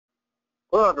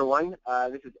Hello, everyone.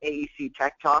 This is AEC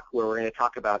Tech Talk, where we're going to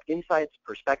talk about insights,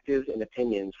 perspectives, and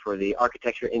opinions for the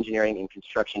architecture, engineering, and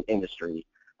construction industry.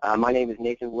 My name is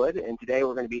Nathan Wood, and today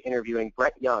we're going to be interviewing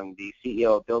Brett Young, the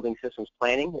CEO of Building Systems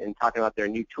Planning, and talking about their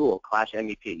new tool, Clash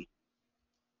MEP.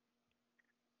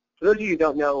 For those of you who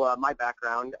don't know my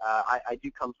background, I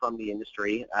do come from the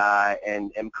industry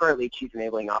and am currently Chief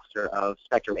Enabling Officer of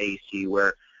SpectrumAEC,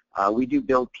 where we do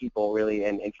build people really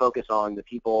and focus on the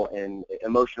people and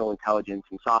emotional intelligence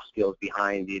and soft skills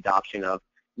behind the adoption of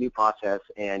new process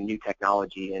and new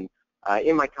technology. And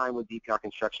in my time with DPR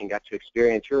Construction, got to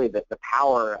experience really the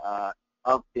power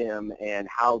of BIM and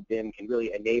how BIM can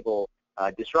really enable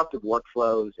disruptive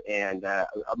workflows and a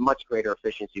much greater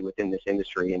efficiency within this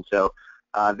industry. And so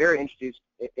very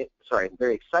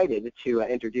excited to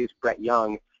introduce Brett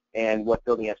Young and what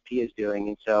Building SP is doing.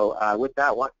 And so with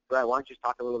that, Brett, why don't you just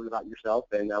talk a little bit about yourself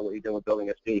and what you're doing with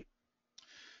Building SP?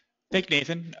 Thank you,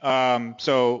 Nathan.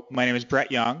 So my name is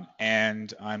Brett Young,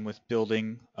 and I'm with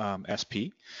Building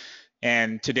SP.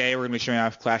 And today we're going to be showing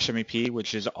off Clash MEP,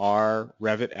 which is our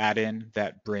Revit add-in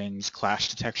that brings clash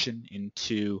detection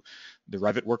into the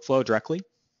Revit workflow directly.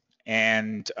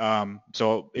 And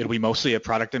so it'll be mostly a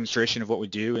product demonstration of what we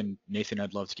do. And Nathan,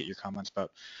 I'd love to get your comments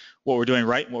about what we're doing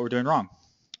right and what we're doing wrong.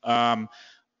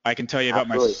 I can tell you about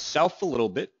myself a little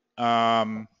bit.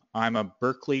 I'm a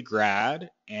Berkeley grad,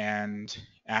 and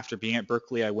after being at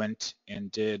Berkeley, I went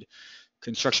and did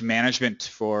construction management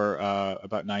for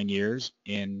about 9 years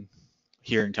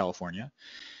here in California.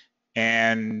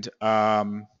 And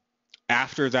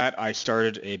after that, I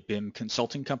started a BIM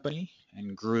consulting company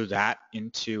and grew that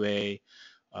into a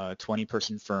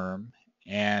 20-person firm.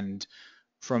 And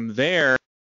from there,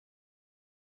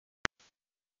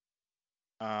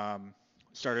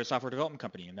 started a software development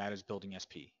company, and that is Building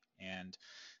SP. And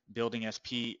Building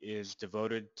SP is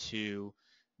devoted to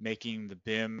making the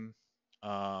BIM,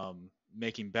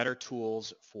 making better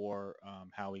tools for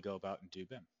how we go about and do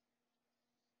BIM.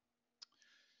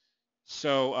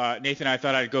 So Nathan, I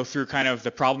thought I'd go through kind of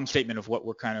the problem statement of what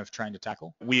we're kind of trying to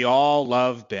tackle. We all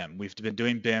love BIM. We've been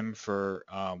doing BIM for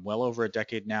well over a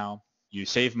decade now. You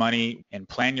save money and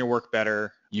plan your work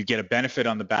better. You get a benefit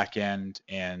on the back end,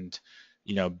 and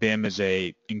you know, BIM is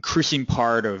a increasing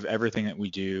part of everything that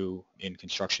we do in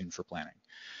construction for planning.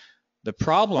 The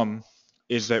problem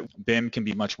is that BIM can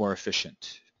be much more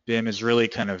efficient. BIM is really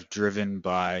kind of driven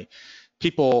by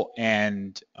people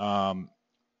and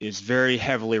is very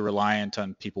heavily reliant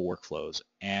on people workflows.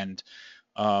 And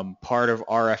part of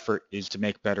our effort is to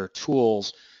make better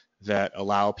tools that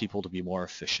allow people to be more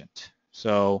efficient.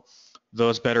 So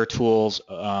those better tools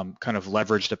kind of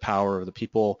leverage the power of the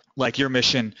people. Like your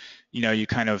mission, you know, you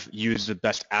kind of use the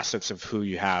best assets of who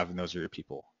you have, and those are your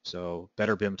people. So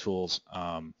better BIM tools,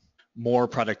 more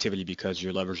productivity because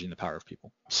you're leveraging the power of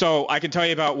people. So I can tell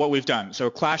you about what we've done. So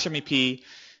Clash MEP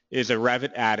is a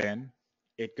Revit add-in.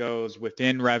 It goes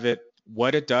within Revit.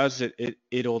 What it does,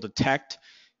 it'll detect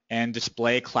and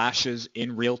display clashes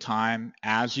in real time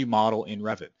as you model in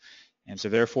Revit. And so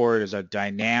therefore it is a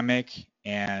dynamic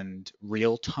and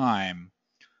real-time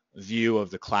view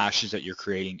of the clashes that you're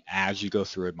creating as you go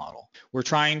through a model. We're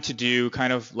trying to do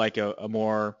kind of like a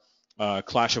more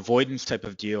clash avoidance type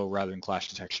of deal rather than clash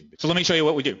detection. So let me show you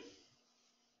what we do.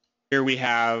 Here we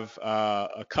have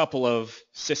a couple of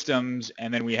systems,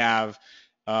 and then we have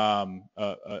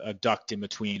a duct in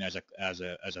between as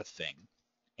a thing.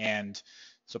 And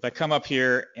so if I come up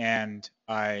here and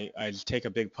I just take a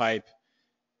big pipe,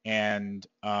 and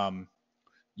I'll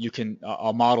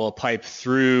model a pipe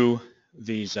through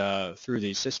these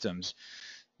systems.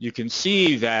 You can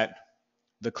see that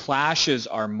the clashes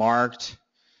are marked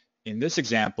in this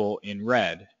example in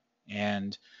red,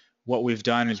 and what we've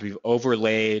done is we've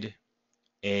overlaid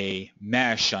a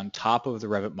mesh on top of the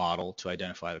Revit model to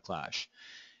identify the clash,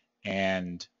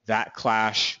 and that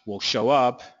clash will show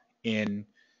up in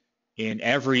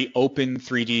every open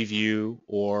 3D view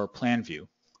or plan view.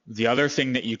 The other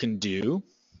thing that you can do,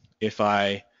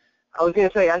 I was going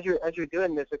to say, as you're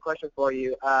doing this, a question for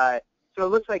you. So it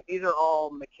looks like these are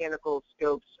all mechanical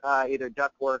scopes, either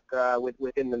ductwork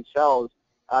within themselves.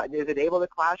 Is it able to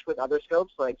clash with other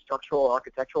scopes like structural or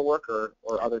architectural work or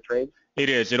other trades? It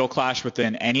is. It'll clash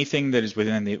within anything that is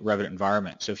within the Revit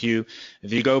environment. So if you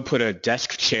go put a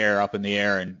desk chair up in the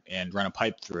air and run a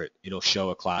pipe through it, it'll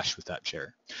show a clash with that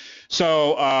chair.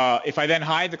 So if I then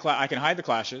I can hide the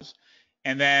clashes,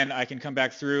 and then I can come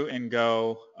back through and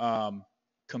go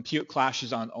compute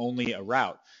clashes on only a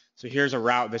route. So here's a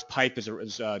route. This pipe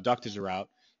duct is a route,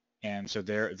 and so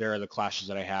there are the clashes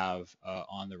that I have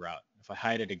on the route. If I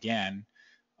hide it again,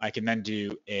 I can then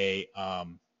do a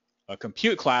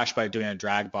compute clash by doing a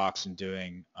drag box and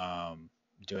doing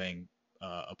doing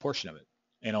a portion of it,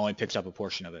 and only picks up a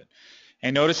portion of it.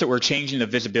 And notice that we're changing the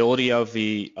visibility of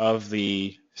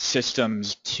the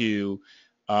systems to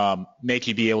make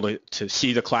you be able to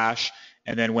see the clash,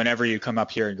 and then whenever you come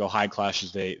up here and go hide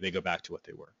clashes, they go back to what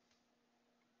they were.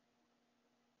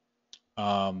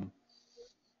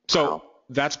 So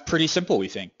that's pretty simple, we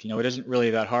think. It isn't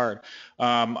really that hard.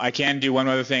 I can do one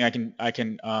other thing. I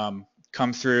can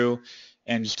come through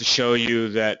and just to show you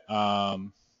that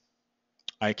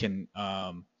I can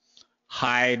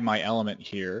hide my element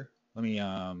here. Let me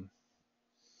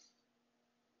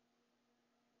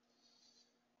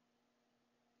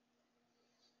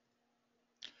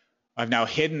I've now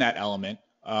hidden that element,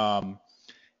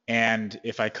 and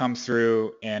if I come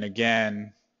through and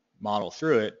again model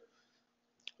through it,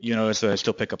 you notice that I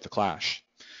still pick up the clash.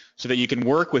 So that you can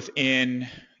work within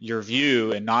your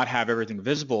view and not have everything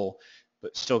visible,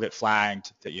 but still get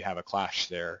flagged that you have a clash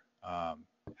there as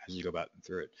you go back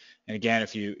through it. And again,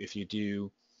 if you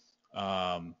do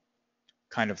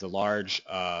kind of the large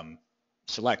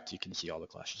select, you can see all the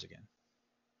clashes again.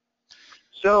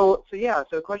 So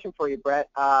a question for you, Brett,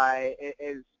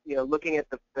 is looking at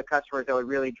the customers that would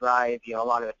really drive a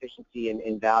lot of efficiency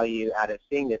and value out of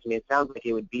seeing this. I mean, it sounds like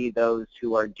it would be those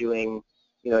who are doing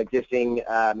existing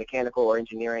mechanical or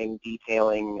engineering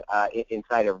detailing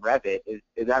inside of Revit.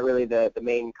 Is that really the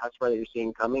main customer that you're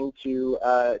seeing coming to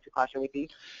Clash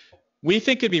MEP? We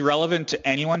think it'd be relevant to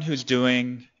anyone who's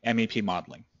doing MEP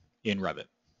modeling in Revit.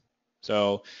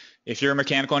 So if you're a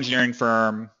mechanical engineering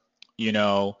firm, you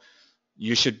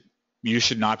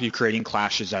should not be creating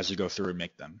clashes as you go through and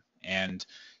make them.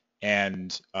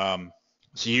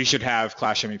 So you should have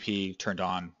Clash MEP turned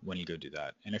on when you go do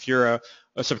that. And if you're a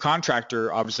subcontractor,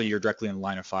 obviously you're directly in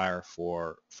line of fire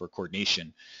for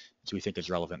coordination, so we think is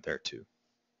relevant there too.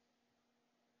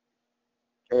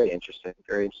 Very interesting,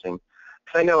 very interesting.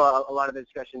 Because I know a lot of the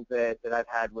discussions that I've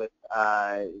had with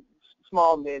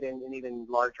small, mid, and even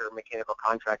larger mechanical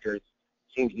contractors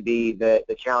seems to be the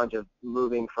challenge of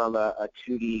moving from a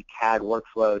 2D CAD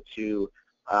workflow to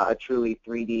a truly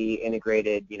 3D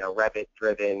integrated,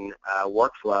 Revit-driven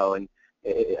workflow. And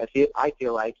I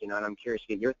feel like, and I'm curious to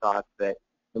get your thoughts, that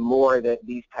the more that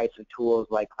these types of tools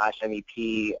like Clash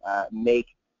MEP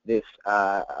make this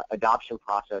adoption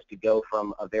process to go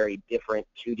from a very different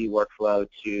 2D workflow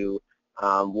to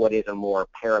what is a more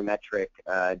parametric,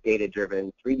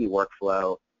 data-driven 3D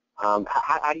workflow,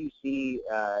 how do you see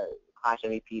Clash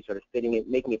MEP sort of fitting it,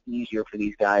 making it easier for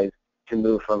these guys to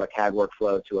move from a CAD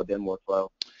workflow to a BIM workflow?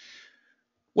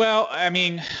 Well, I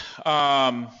mean,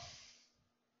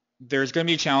 there's going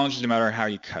to be challenges no matter how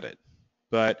you cut it.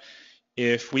 But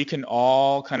if we can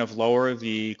all kind of lower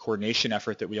the coordination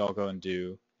effort that we all go and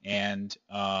do, and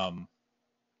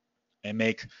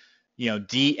make,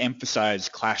 de-emphasize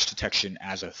clash detection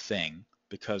as a thing,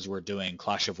 because we're doing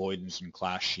clash avoidance and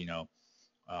clash,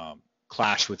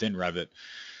 clash within Revit,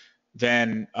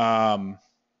 then I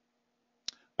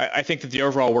think that the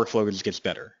overall workflow just gets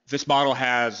better. This model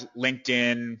has linked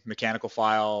in mechanical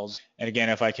files, and again,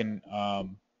 if I can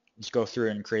just go through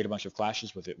and create a bunch of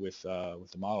clashes with it with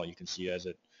the model, you can see as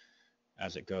it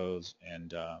goes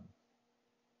and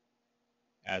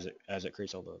as it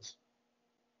creates all those.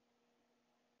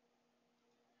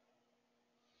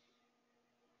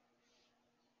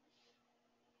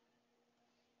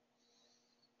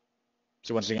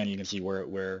 So once again, you can see where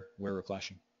we're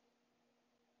clashing.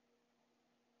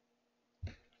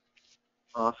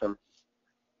 Awesome.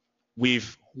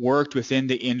 We've worked within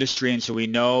the industry, and so we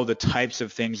know the types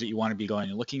of things that you want to be going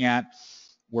and looking at.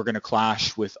 We're going to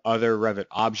clash with other Revit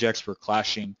objects. We're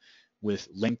clashing with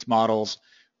linked models.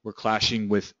 We're clashing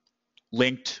with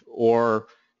linked or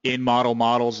in-model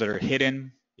models that are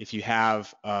hidden. If you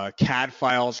have CAD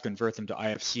files, convert them to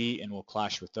IFC, and we'll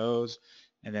clash with those.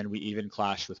 And then we even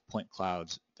clash with point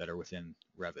clouds that are within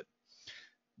Revit.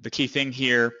 The key thing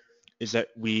here is that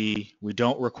we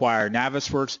don't require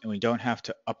Navisworks, and we don't have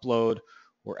to upload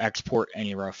or export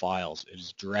any of our files. It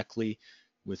is directly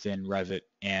within Revit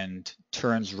and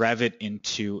turns Revit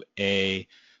into a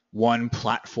one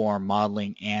platform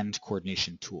modeling and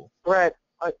coordination tool. Brett,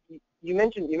 you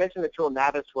mentioned the tool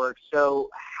Navisworks.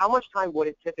 So how much time would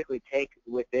it typically take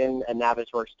within a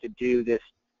Navisworks to do this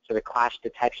sort of clash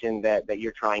detection that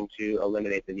you're trying to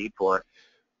eliminate the need for?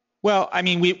 Well, I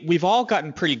mean, we've all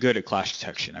gotten pretty good at clash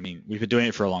detection. I mean, we've been doing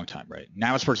it for a long time, right?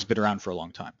 Navisworks has been around for a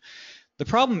long time. The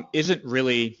problem isn't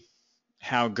really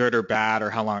how good or bad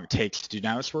or how long it takes to do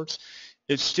Navisworks.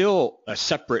 It's still a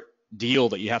separate deal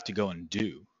that you have to go and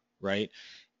do, right?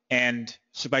 And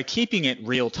so by keeping it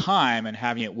real time and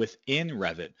having it within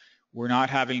Revit, we're not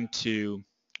having to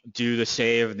do the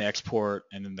save and the export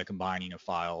and then the combining of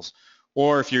files,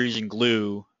 or if you're using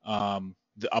Glue,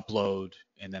 the upload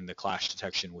and then the clash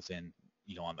detection within,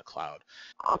 on the cloud.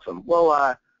 Awesome.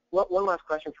 Well, one last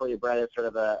question for you, Brett, as sort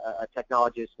of a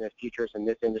technologist and a futurist in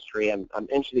this industry. I'm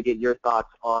interested to get your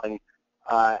thoughts on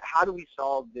how do we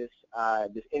solve this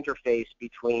this interface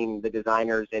between the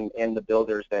designers and the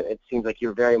builders that it seems like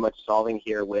you're very much solving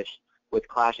here with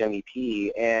Clash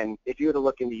MEP. And if you were to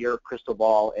look into your crystal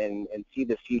ball and see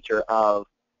the future of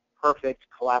perfect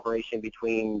collaboration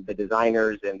between the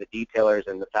designers and the detailers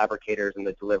and the fabricators and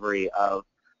the delivery of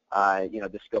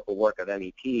the scope of work of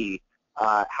MEP,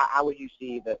 how would you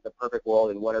see the perfect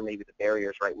world, and what are maybe the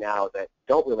barriers right now that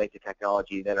don't relate to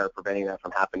technology that are preventing that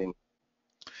from happening?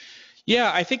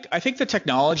 Yeah, I think the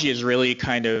technology is really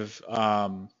kind of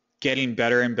getting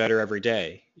better and better every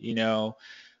day.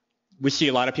 We see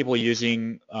a lot of people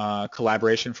using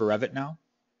collaboration for Revit now,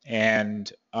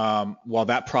 and while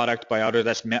that product by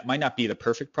Autodesk might not be the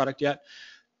perfect product yet,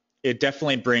 it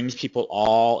definitely brings people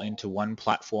all into one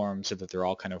platform so that they're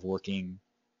all kind of working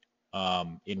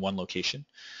in one location.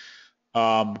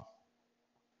 I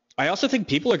also think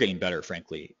people are getting better,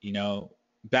 frankly.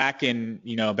 Back when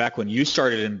you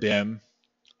started in BIM,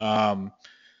 no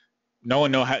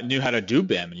one knew how to do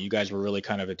BIM, and you guys were really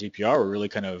kind of at DPR, were really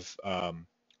kind of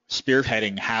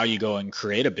spearheading how you go and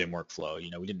create a BIM workflow.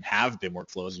 We didn't have BIM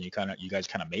workflows, and you guys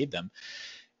kind of made them.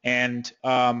 And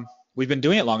we've been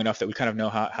doing it long enough that we kind of know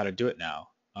how to do it now.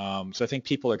 So I think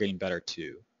people are getting better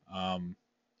too, and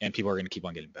people are going to keep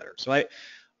on getting better. So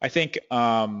I think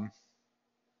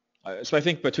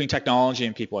between technology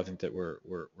and people, I think that we're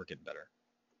getting better.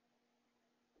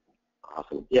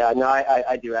 Awesome. Yeah, no,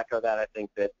 I do echo that. I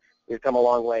think that we've come a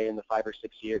long way in the 5 or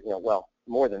 6 years, well,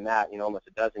 more than that, almost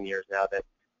a dozen years now that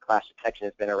clash detection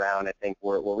has been around. I think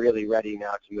we're really ready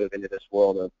now to move into this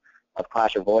world of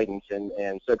clash avoidance,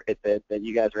 and so great that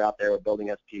you guys are out there with Building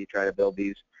SP, trying to build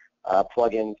these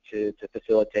plugins to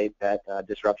facilitate that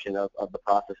disruption of the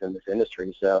process in this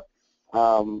industry. So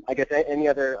I guess any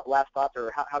other last thoughts,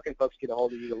 or how can folks get a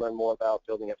hold of you to learn more about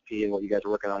Building SP and what you guys are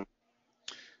working on?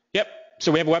 Yep.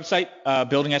 So we have a website,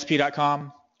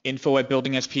 buildingsp.com,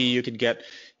 info@buildingsp. You can get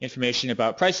information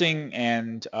about pricing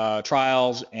and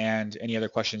trials and any other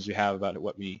questions you have about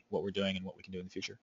what we're doing and what we can do in the future.